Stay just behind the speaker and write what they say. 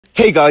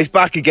Hey guys,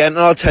 back again,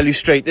 and I'll tell you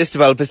straight, this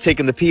developer's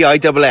taken the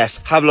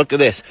PISS. Have a look at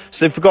this.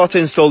 So they forgot to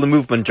install the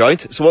movement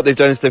joint, so what they've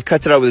done is they've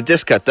cut it out with a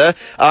disc cutter,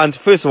 and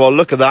first of all,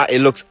 look at that, it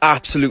looks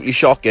absolutely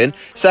shocking.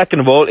 Second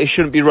of all, it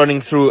shouldn't be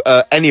running through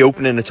any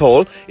opening at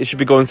all. It should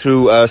be going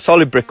through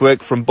solid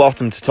brickwork from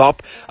bottom to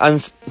top.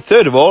 And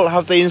third of all,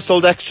 have they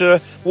installed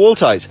extra wall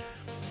ties?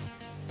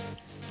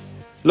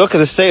 Look at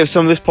the state of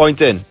some of this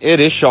point in. It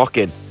is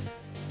shocking.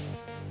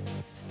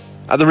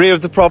 At the rear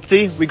of the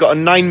property, we got a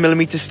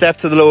 9mm step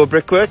to the lower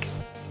brickwork.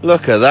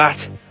 Look at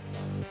that.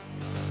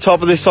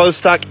 Top of this soil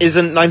stack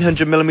isn't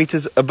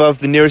 900mm above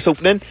the nearest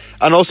opening.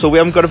 And also, we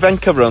haven't got a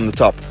vent cover on the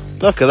top.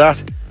 Look at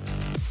that.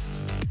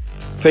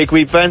 Fake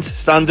weep vent,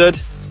 standard.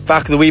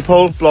 Back of the weep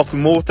hole, block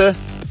with mortar.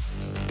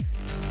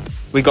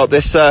 We got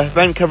this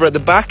vent cover at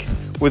the back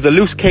with a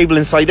loose cable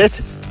inside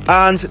it.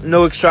 And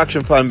no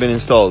extraction fan been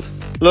installed.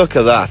 Look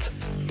at that.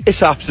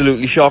 It's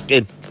absolutely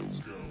shocking.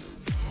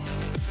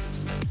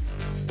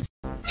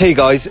 Hey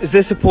guys, is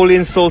this a poorly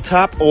installed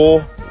tap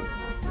or,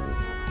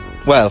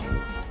 well,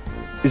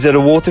 is it a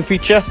water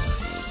feature?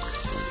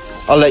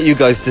 I'll let you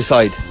guys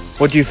decide.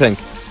 What do you think?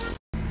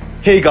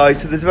 Hey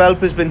guys, so the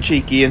developer's been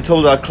cheeky and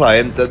told our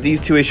client that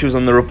these two issues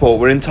on the report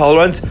were in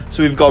tolerance,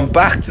 so we've gone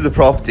back to the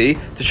property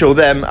to show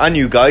them and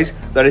you guys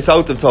that it's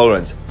out of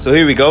tolerance. So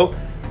here we go.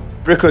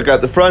 Brickwork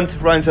at the front,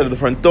 right inside of the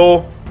front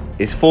door,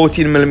 is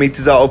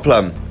 14mm out of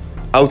plumb.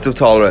 Out of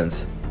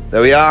tolerance.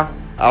 There we are,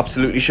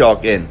 absolutely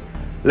shocking.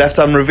 Left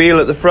hand reveal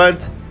at the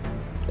front,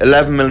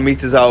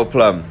 11mm out of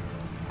plumb.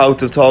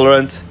 Out of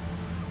tolerance.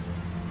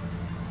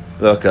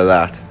 Look at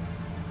that.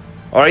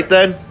 Alright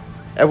then,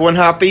 everyone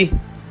happy?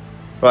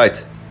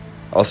 Right,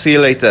 I'll see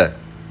you later.